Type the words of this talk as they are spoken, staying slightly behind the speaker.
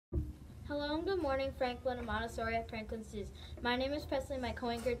Hello and good morning, Franklin and Montessori at Franklin Students. My name is Presley. My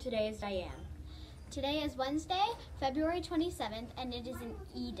co-anchor today is Diane. Today is Wednesday, February 27th, and it is an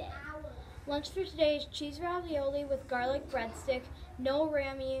E-Day. Lunch for today is cheese ravioli with garlic breadstick, no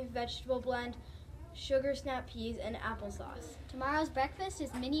rami vegetable blend, sugar snap peas, and applesauce. Tomorrow's breakfast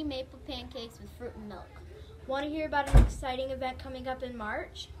is mini maple pancakes with fruit and milk. Want to hear about an exciting event coming up in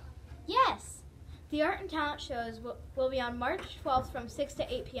March? Yes! The Art and Talent shows will be on March 12th from 6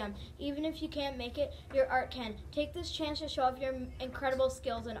 to 8 p.m. Even if you can't make it, your art can. Take this chance to show off your incredible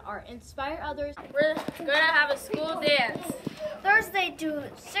skills in art. Inspire others. We're going to have a school dance. Thursday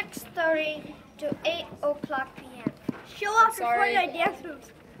to 6:30 to 8 o'clock p.m. Show off your Fortnite dance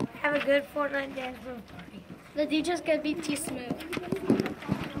moves. Have a good Fortnite dance move party. The DJ's gonna be T-Smooth.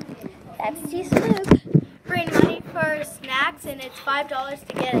 That's too smooth. Bring money for snacks, and it's $5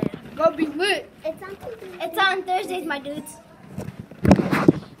 to get in. Go be lit. It's on Thursdays, my dudes.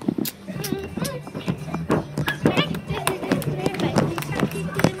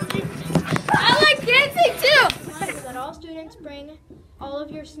 I like dancing too! Reminder that all students bring all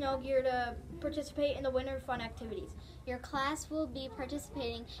of your snow gear to participate in the winter fun activities. Your class will be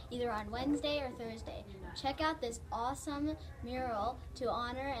participating either on Wednesday or Thursday. Check out this awesome mural to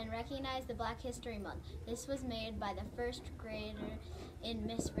honor and recognize the Black History Month. This was made by the first grader in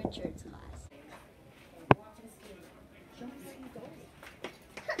Miss Richards' class.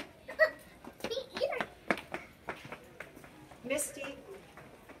 Misty.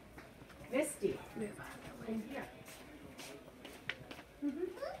 In here. In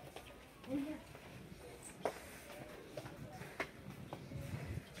here.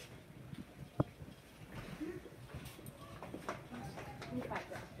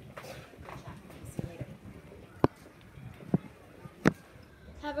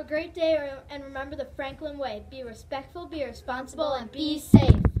 Have a great day, and remember the Franklin way. Be respectful, be responsible, and be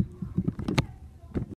safe.